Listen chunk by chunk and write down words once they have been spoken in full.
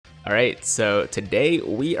Alright, so today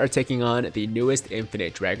we are taking on the newest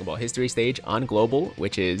Infinite Dragon Ball History stage on Global,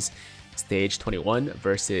 which is Stage 21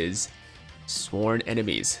 versus Sworn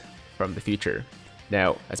Enemies from the future.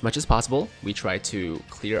 Now, as much as possible, we try to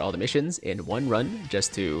clear all the missions in one run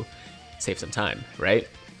just to save some time, right?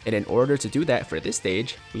 And in order to do that for this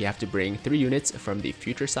stage, we have to bring 3 units from the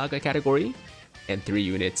Future Saga category and 3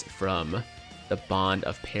 units from the Bond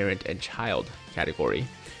of Parent and Child category.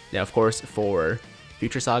 Now, of course, for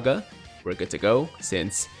Future Saga, we're good to go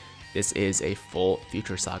since this is a full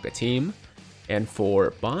Future Saga team. And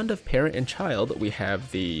for Bond of Parent and Child, we have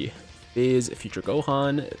the Fizz Future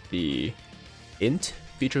Gohan, the Int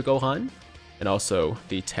Future Gohan, and also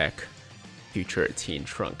the Tech Future Teen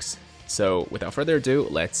Trunks. So without further ado,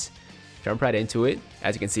 let's jump right into it.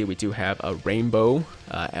 As you can see, we do have a Rainbow,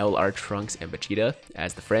 LR Trunks, and Vegeta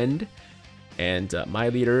as the friend. And my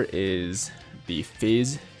leader is the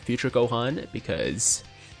Fizz Future Gohan because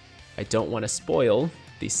I don't want to spoil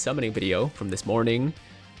the summoning video from this morning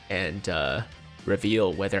and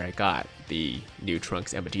reveal whether I got the new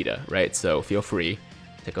Trunks and Vegeta, right? So feel free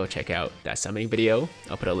to go check out that summoning video.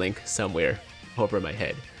 I'll put a link somewhere over my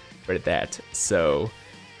head for that. So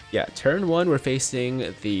yeah, turn 1 we're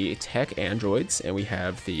facing the Tech Androids, and we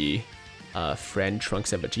have the friend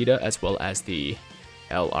Trunks and Vegeta as well as the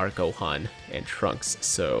LR Gohan and Trunks.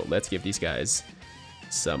 So let's give these guys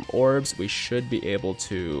some orbs. We should be able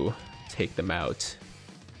to take them out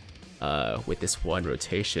with this one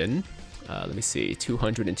rotation. Let me see,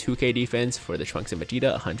 202k defense for the Trunks and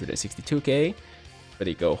Vegeta, 162k for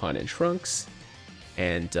the Gohan and Trunks.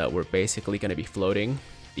 And we're basically going to be floating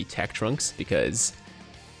the Tech Trunks because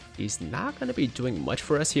he's not going to be doing much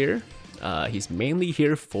for us here. He's mainly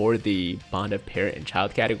here for the Bond of Parent and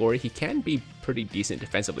Child category. He can be pretty decent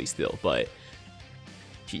defensively still, but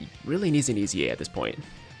he really needs an easy A at this point.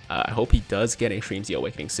 I hope he does get Extreme Z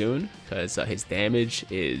Awakening soon, because his damage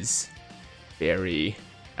is very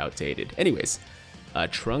outdated. Anyways,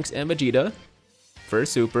 Trunks and Vegeta,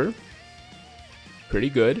 first super, pretty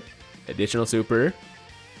good. Additional super,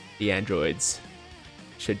 the androids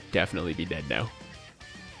should definitely be dead now.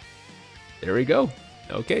 There we go.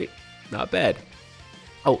 Okay, not bad.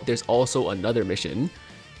 Oh, there's also another mission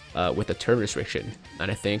with a turn restriction, and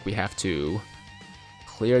I think we have to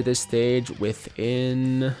clear this stage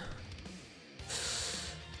within,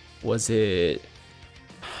 was it,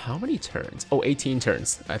 how many turns? Oh, 18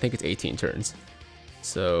 turns. I think it's 18 turns.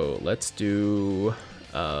 So let's do,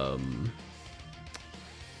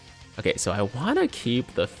 okay, so I want to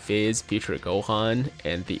keep the Fizz Future Gohan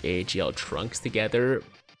and the AGL Trunks together,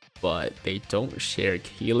 but they don't share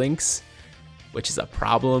key links, which is a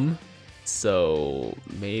problem. So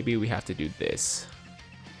maybe we have to do this.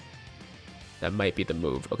 That might be the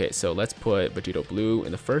move. Okay, so let's put Vegito Blue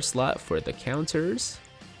in the first slot for the counters.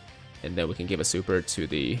 And then we can give a super to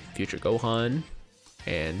the Future Gohan.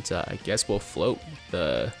 And I guess we'll float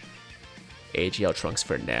the AGL Trunks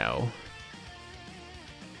for now.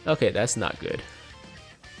 Okay, that's not good.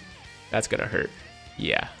 That's gonna hurt.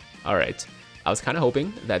 Yeah, alright. I was kind of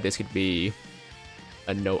hoping that this could be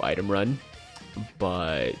a no item run,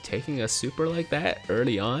 but taking a super like that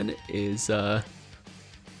early on is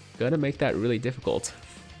gonna make that really difficult.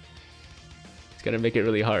 It's gonna make it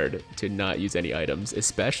really hard to not use any items,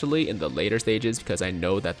 especially in the later stages, because I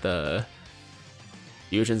know that the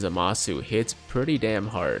Fusion Zamasu hits pretty damn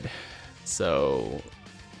hard. So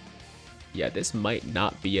yeah, this might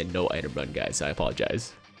not be a no item run, guys. I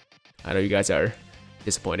apologize. I know you guys are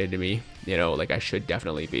disappointed in me. You know, like I should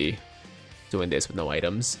definitely be doing this with no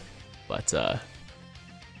items, but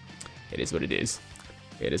it is what it is.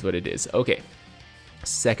 It is what it is. Okay,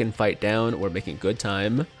 second fight down. We're making good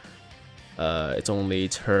time. It's only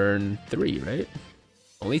turn 3, right?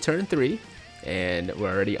 Only turn 3, and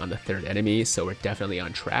we're already on the 3rd enemy, so we're definitely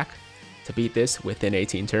on track to beat this within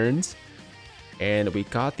 18 turns. And we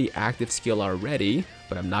got the active skill already,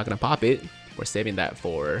 but I'm not gonna pop it. We're saving that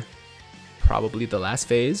for probably the last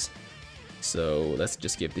phase. So let's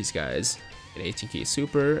just give these guys an 18k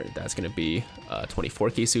super. That's gonna be a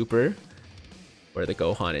 24k super for the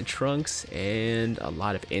Gohan and Trunks, and a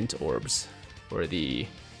lot of int orbs for the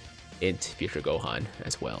int Future Gohan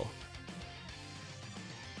as well.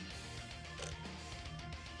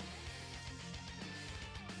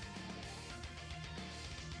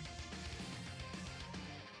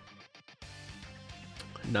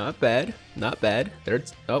 Not bad, not bad.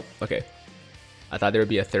 Third, oh, okay. I thought there would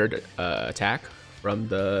be a third attack from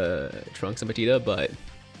the Trunks and Vegeta, but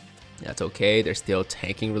that's okay. They're still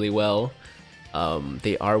tanking really well.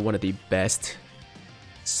 They are one of the best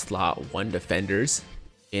slot 1 defenders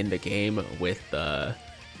in the game with the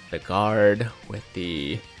guard, with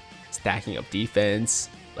the stacking up defense.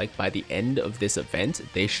 Like by the end of this event,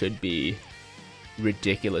 they should be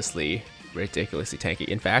ridiculously tanky.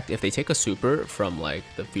 In fact, if they take a super from like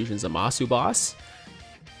the Fusion Zamasu boss,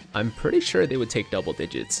 I'm pretty sure they would take double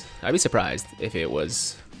digits. I'd be surprised if it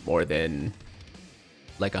was more than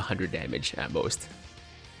like 100 damage at most.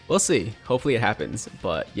 We'll see. Hopefully it happens.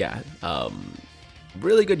 But yeah,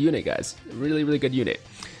 really good unit, guys. Really good unit.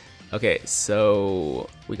 Okay, so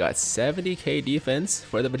we got 70k defense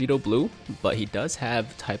for the Vegito Blue, but he does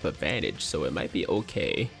have type advantage, so it might be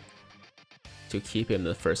okay to keep him in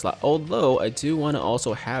the first slot. Although I do want to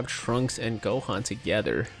also have Trunks and Gohan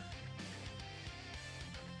together.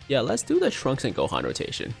 Yeah, let's do the Trunks and Gohan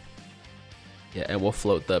rotation. Yeah, and we'll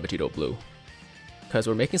float the Vegito Blue. Because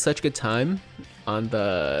we're making such good time on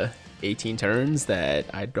the 18 turns that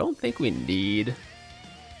I don't think we need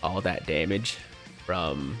all that damage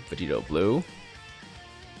from Vegito Blue.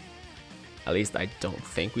 At least I don't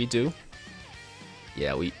think we do.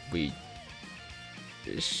 Yeah, we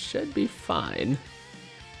should be fine.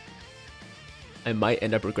 I might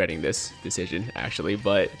end up regretting this decision actually,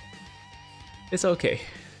 but it's okay.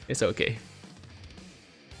 It's okay.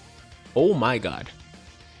 Oh my god.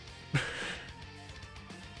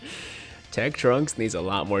 Tech Trunks needs a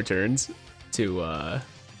lot more turns to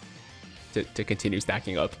continue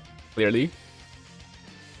stacking up, clearly.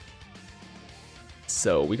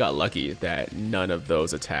 So we got lucky that none of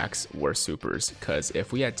those attacks were supers, because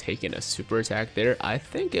if we had taken a super attack there, I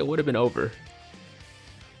think it would have been over.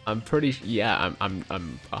 I'm pretty, yeah, I'm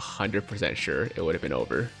 100% sure it would have been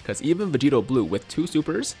over, because even Vegito Blue with 2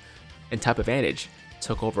 supers and type advantage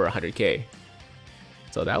took over 100k.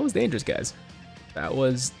 So that was dangerous, guys. That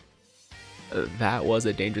was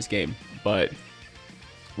a dangerous game, but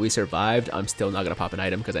we survived. I'm still not gonna pop an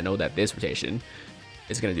item because I know that this rotation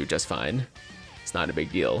is gonna do just fine. It's not a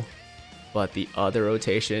big deal, but the other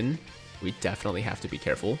rotation we definitely have to be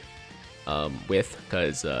careful with,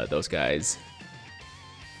 because those guys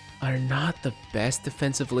are not the best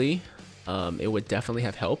defensively. It would definitely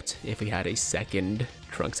have helped if we had a second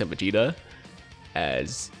Trunks and Vegeta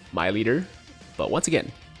as my leader, but once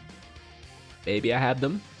again, maybe I have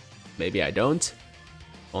them, maybe I don't.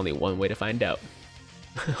 Only one way to find out.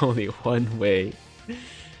 Only one way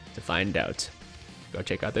to find out. Go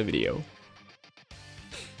check out the video.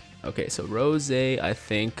 Okay, so Rose, I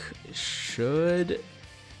think, should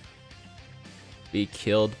be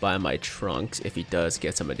killed by my Trunks if he does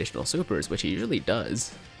get some additional supers, which he usually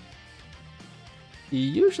does. He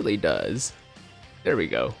usually does. There we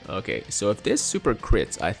go. Okay, so if this super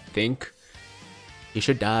crits, I think he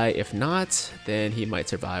should die. If not, then he might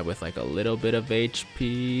survive with like a little bit of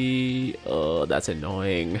HP. Oh, that's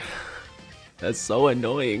annoying. That's so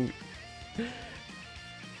annoying.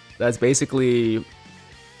 That's basically,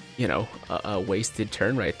 you know, a wasted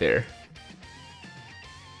turn right there.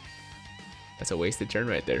 That's a wasted turn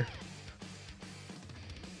right there.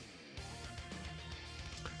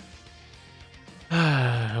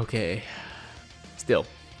 Okay. Still,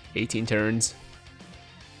 18 turns.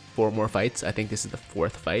 4 more fights. I think this is the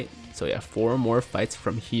 4th fight. So yeah, 4 more fights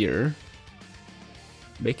from here.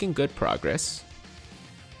 Making good progress.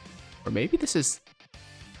 Or maybe this is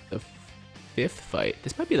the 5th fight.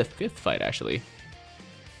 This might be the 5th fight, actually.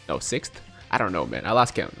 No, 6th? I don't know, man. I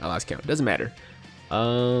lost count. Doesn't matter.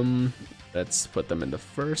 Let's put them in the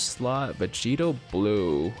first slot. Vegito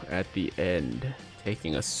Blue at the end,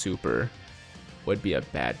 taking a super, would be a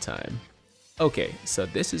bad time. Okay, so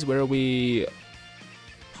this is where we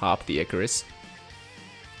pop the Icarus.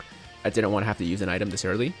 I didn't want to have to use an item this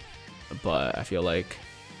early, but I feel like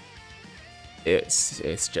it's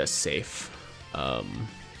just safe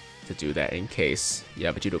to do that in case,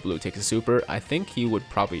 yeah, Vegito Blue takes a super. I think he would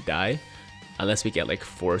probably die unless we get like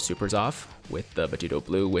 4 supers off with the Vegito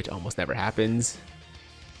Blue, which almost never happens.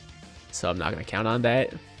 So I'm not gonna count on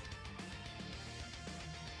that.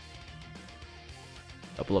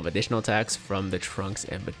 Couple of additional attacks from the Trunks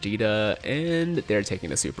and Vegeta, and they're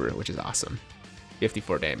taking the super, which is awesome.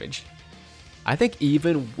 54 damage. I think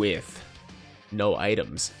even with no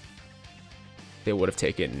items, they would have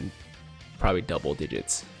taken probably double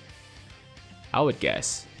digits, I would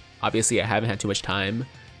guess. Obviously, I haven't had too much time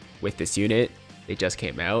with this unit. They just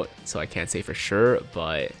came out, so I can't say for sure,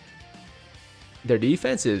 but their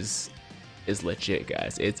defense is legit,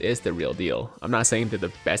 guys. It's the real deal. I'm not saying they're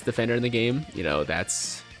the best defender in the game. You know,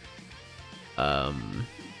 that's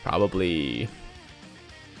probably,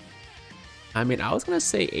 I mean, I was gonna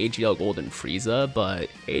say AGL Golden Frieza, but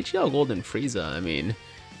AGL Golden Frieza, I mean,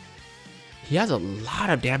 he has a lot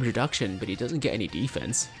of damage reduction, but he doesn't get any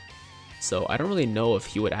defense. So I don't really know if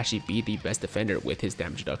he would actually be the best defender with his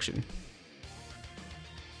damage reduction.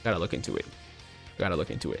 Gotta look into it. Gotta look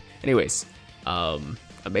into it. Anyways,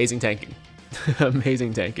 amazing tanking.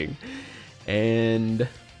 Amazing tanking. And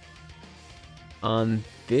on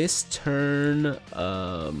this turn,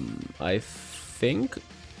 I think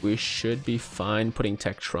we should be fine putting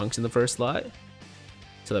Tech Trunks in the first slot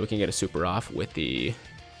so that we can get a super off with the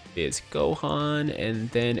Fizz Gohan, and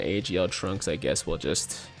then AGL Trunks, I guess we'll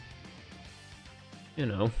just, you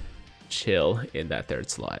know, chill in that third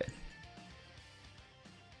slot.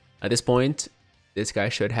 At this point, this guy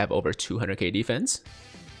should have over 200k defense,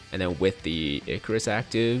 and then with the Icarus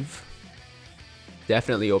active,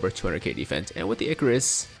 definitely over 200k defense. And with the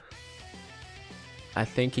Icarus, I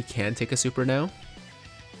think he can take a super now.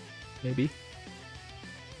 Maybe.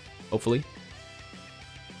 Hopefully.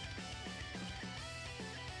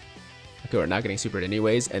 Okay, we're not getting supered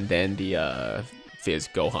anyways. And then the Fizz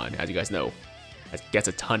Gohan, as you guys know, gets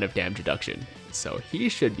a ton of damage reduction. So he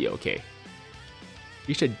should be okay.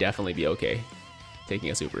 He should definitely be okay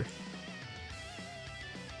taking a super.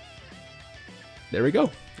 There we go.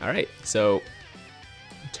 All right, so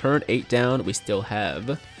turn 8 down, we still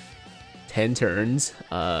have 10 turns.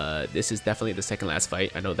 This is definitely the second last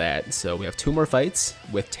fight, I know that. So we have 2 more fights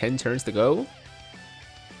with 10 turns to go.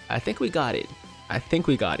 I think we got it. I think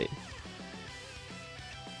we got it.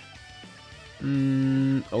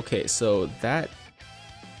 Okay, so that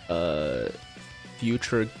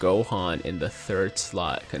future Gohan in the third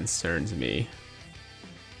slot concerns me.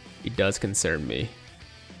 He does concern me.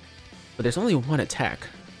 But there's only one attack.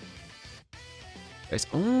 There's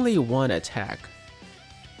only one attack.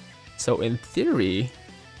 So in theory,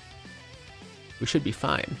 we should be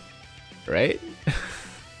fine, right?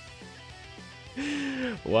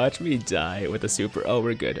 Watch me die with a super. Oh,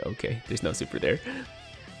 we're good. Okay, there's no super there.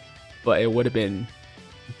 But it would have been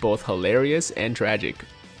both hilarious and tragic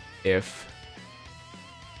if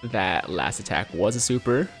that last attack was a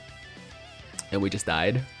super and we just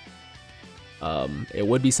died. It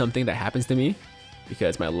would be something that happens to me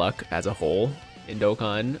because my luck as a whole in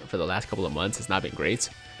Dokkan for the last couple of months has not been great.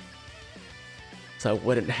 So I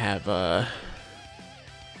wouldn't have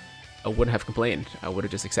complained. I would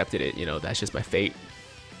have just accepted it. You know, that's just my fate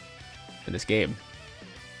in this game.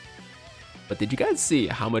 But did you guys see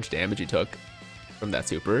how much damage he took from that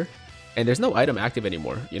super? And there's no item active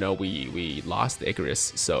anymore. You know, we lost the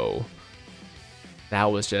Icarus, so that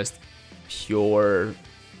was just pure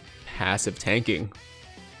passive tanking,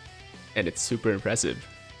 and it's super impressive.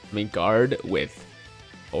 I mean, guard with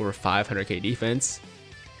over 500k defense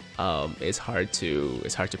is hard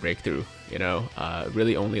to break through. You know,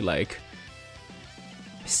 really only like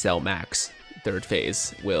Cell Max third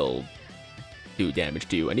phase will do damage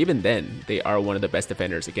to you, and even then, they are one of the best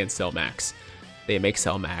defenders against Cell Max. They make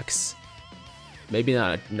Cell Max maybe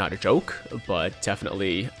not a joke, but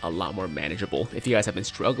definitely a lot more manageable. If you guys have been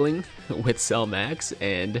struggling with Cell Max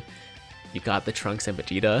and you got the Trunks and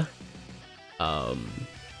Vegeta,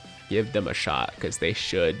 give them a shot because they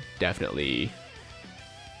should definitely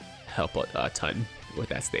help a ton with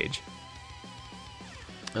that stage.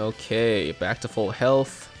 Okay, back to full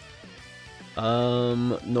health.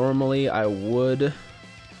 Normally I would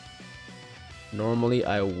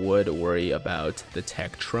worry about the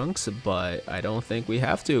Tech Trunks, but I don't think we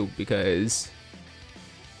have to because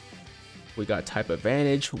we got type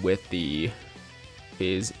advantage with the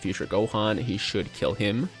Fizz Future Gohan. He should kill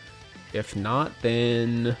him. If not,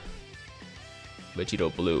 then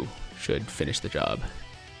Vegito Blue should finish the job.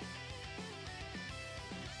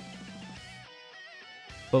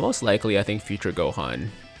 But most likely, I think Future Gohan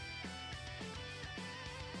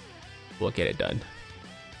will get it done.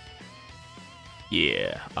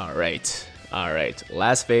 Yeah, alright. Alright,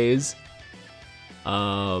 last phase.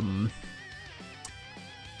 I'm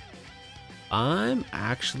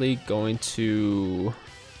actually going to...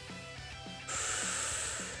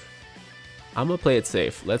 I'm gonna play it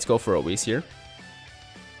safe. Let's go for a Whis here.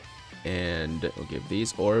 And we'll give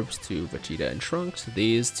these orbs to Vegeta and Trunks,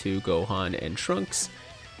 these to Gohan and Trunks.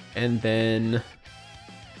 And then...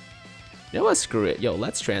 You know what, screw it. Yo,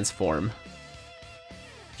 let's transform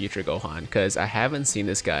Future Gohan, because I haven't seen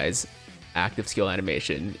this guy's active skill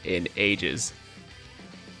animation in ages.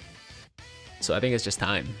 So I think it's just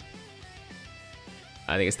time.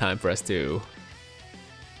 I think it's time for us to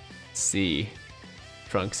see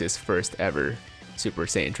Trunks' first ever Super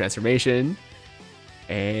Saiyan transformation.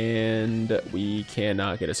 And we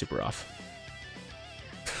cannot get a super off.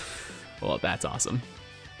 Well, that's awesome.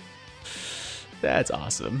 That's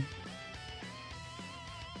awesome.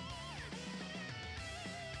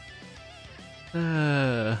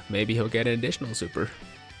 Maybe he'll get an additional super.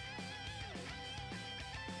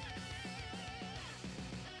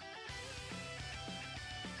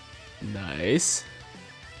 Nice.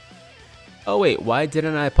 Oh wait, why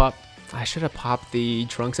didn't I pop? I should have popped the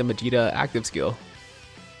Trunks and Vegeta active skill.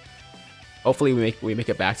 Hopefully we make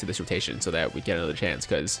it back to this rotation so that we get another chance,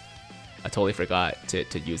 because I totally forgot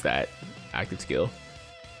to use that active skill.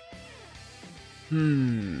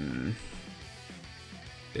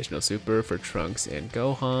 Additional super for Trunks and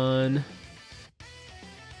Gohan.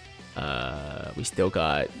 We still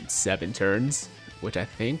got 7 turns, which I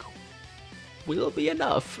think will be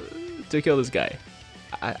enough to kill this guy.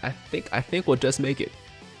 I think we'll just make it.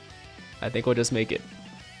 I think we'll just make it.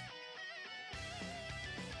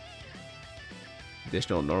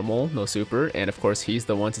 Additional normal, no super, and of course he's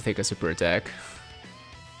the one to take a super attack.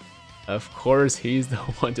 Of course he's the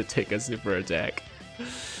one to take a super attack.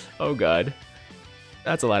 Oh god.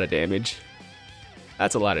 That's a lot of damage.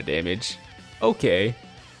 That's a lot of damage. Okay.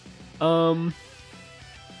 So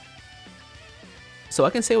I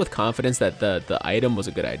can say with confidence that the item was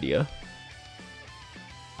a good idea.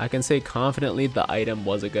 I can say confidently the item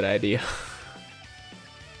was a good idea.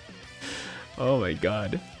 Oh my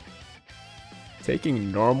god.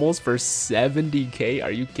 Taking normals for 70k? Are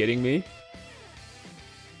you kidding me?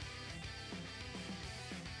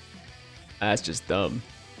 That's just dumb.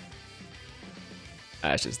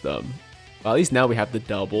 That's just dumb. Well, at least now we have the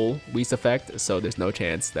double Whis effect, so there's no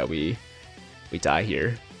chance that we die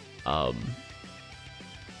here. But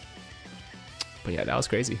yeah, that was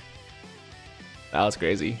crazy. That was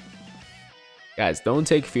crazy. Guys, don't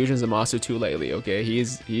take Fusion Zamasu too lightly, okay?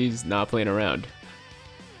 He's not playing around.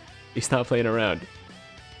 He's not playing around.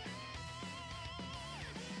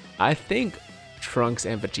 I think Trunks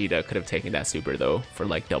and Vegeta could have taken that super though for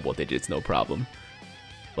like double digits, no problem.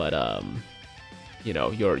 But you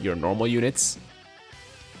know, your normal units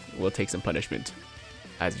will take some punishment,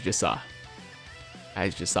 as you just saw.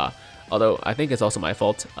 As you just saw. Although I think it's also my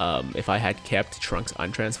fault. If I had kept Trunks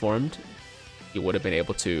untransformed, he would have been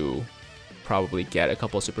able to probably get a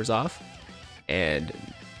couple supers off and,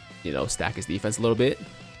 you know, stack his defense a little bit.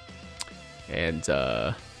 And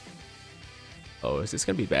oh, is this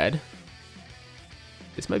gonna be bad?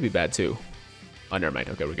 This might be bad too. Oh, never mind.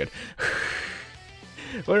 Okay, we're good.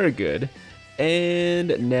 We're good.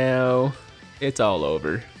 And now it's all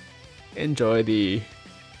over. Enjoy the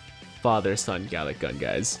father-son Gallic Gun,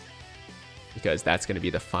 guys, because that's going to be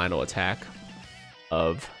the final attack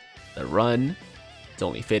of the run. It's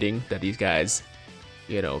only fitting that these guys,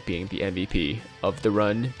 you know, being the MVP of the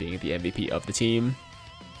run, being the MVP of the team,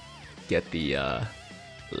 get the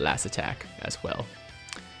last attack as well.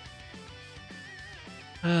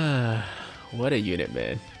 What a unit,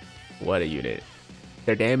 man. What a unit.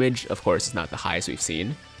 Their damage, of course, is not the highest we've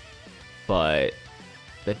seen, but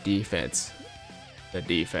the defense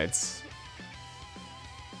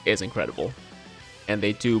is incredible. And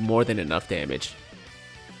they do more than enough damage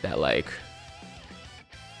that, like,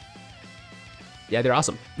 yeah, they're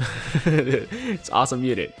awesome. It's awesome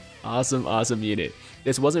unit. Awesome unit.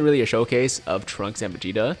 This wasn't really a showcase of Trunks and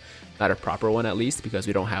Vegeta, not a proper one at least, because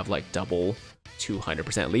we don't have like double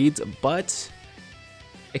 200% leads, but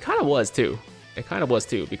it kind of was too. It kind of was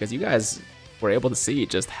too, because you guys were able to see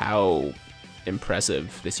just how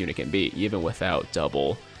impressive this unit can be, even without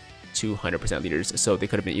double 200% leaders. So they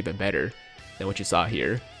could have been even better than what you saw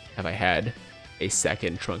here if I had a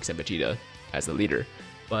second Trunks and Vegeta as the leader.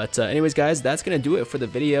 But anyways, guys, that's gonna do it for the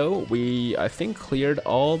video. We, I think, cleared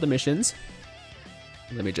all the missions.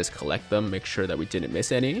 Let me just collect them, make sure that we didn't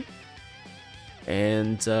miss any.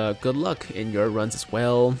 And good luck in your runs as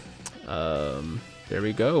well. There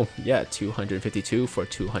we go. Yeah, 252 for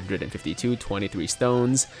 252, 23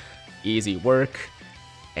 stones. Easy work.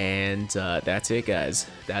 And that's it, guys.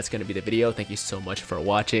 That's going to be the video. Thank you so much for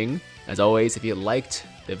watching. As always, if you liked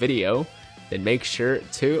the video, then make sure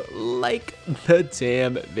to like the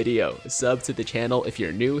damn video. Sub to the channel if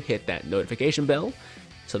you're new. Hit that notification bell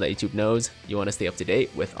so that YouTube knows you want to stay up to date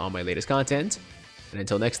with all my latest content. And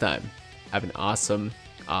until next time, have an awesome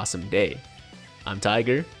day. I'm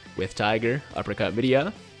Tiger with Tiger Uppercut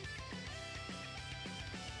Media,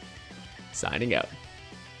 signing out.